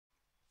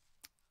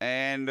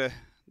and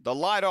the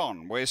light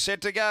on. We're set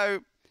to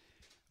go.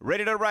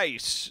 Ready to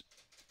race.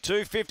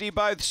 250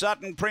 both,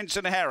 Sutton Prince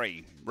and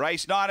Harry.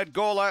 Race 9 at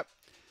Gawler.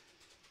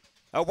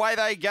 Away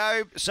they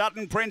go.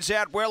 Sutton Prince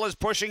out well, is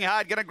pushing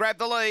hard, going to grab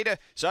the lead.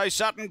 So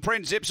Sutton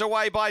Prince zips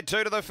away by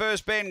 2 to the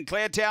first bend.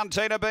 Claretown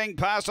Tina being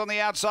passed on the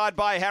outside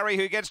by Harry,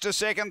 who gets to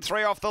second,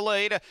 3 off the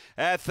lead.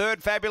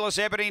 Third, Fabulous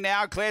Ebony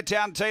now.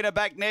 Claretown Tina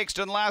back next,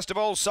 and last of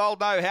all, Sold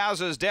No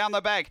Houses down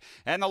the back.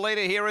 And the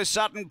leader here is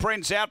Sutton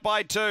Prince out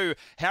by 2.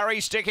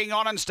 Harry sticking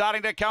on and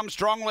starting to come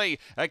strongly.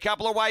 A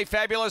couple away,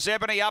 Fabulous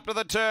Ebony up to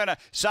the turn.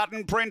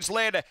 Sutton Prince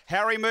led.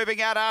 Harry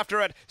moving out after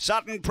it.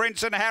 Sutton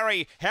Prince and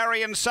Harry.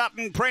 Harry and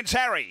Sutton Prince.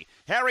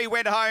 Harry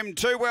went home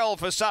too well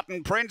for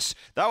Sutton Prince.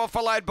 They were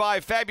followed by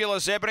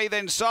Fabulous Ebony,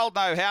 then Sold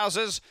No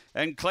Houses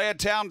and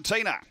Claretown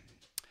Tina.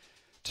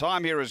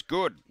 Time here is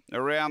good,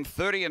 around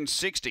 30 and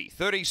 60,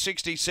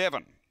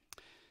 30.67.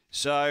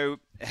 So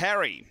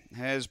Harry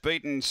has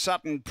beaten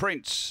Sutton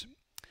Prince.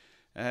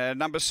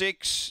 Number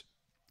 6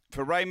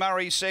 for Ray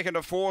Murray, 2nd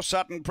to 4,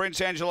 Sutton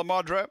Prince, Angela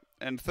Modra,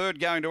 and 3rd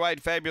going to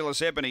 8,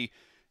 Fabulous Ebony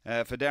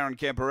for Darren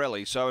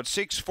Camporelli. So it's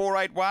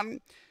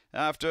 6-4-8-1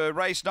 after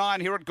race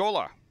 9 here at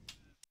Gawler.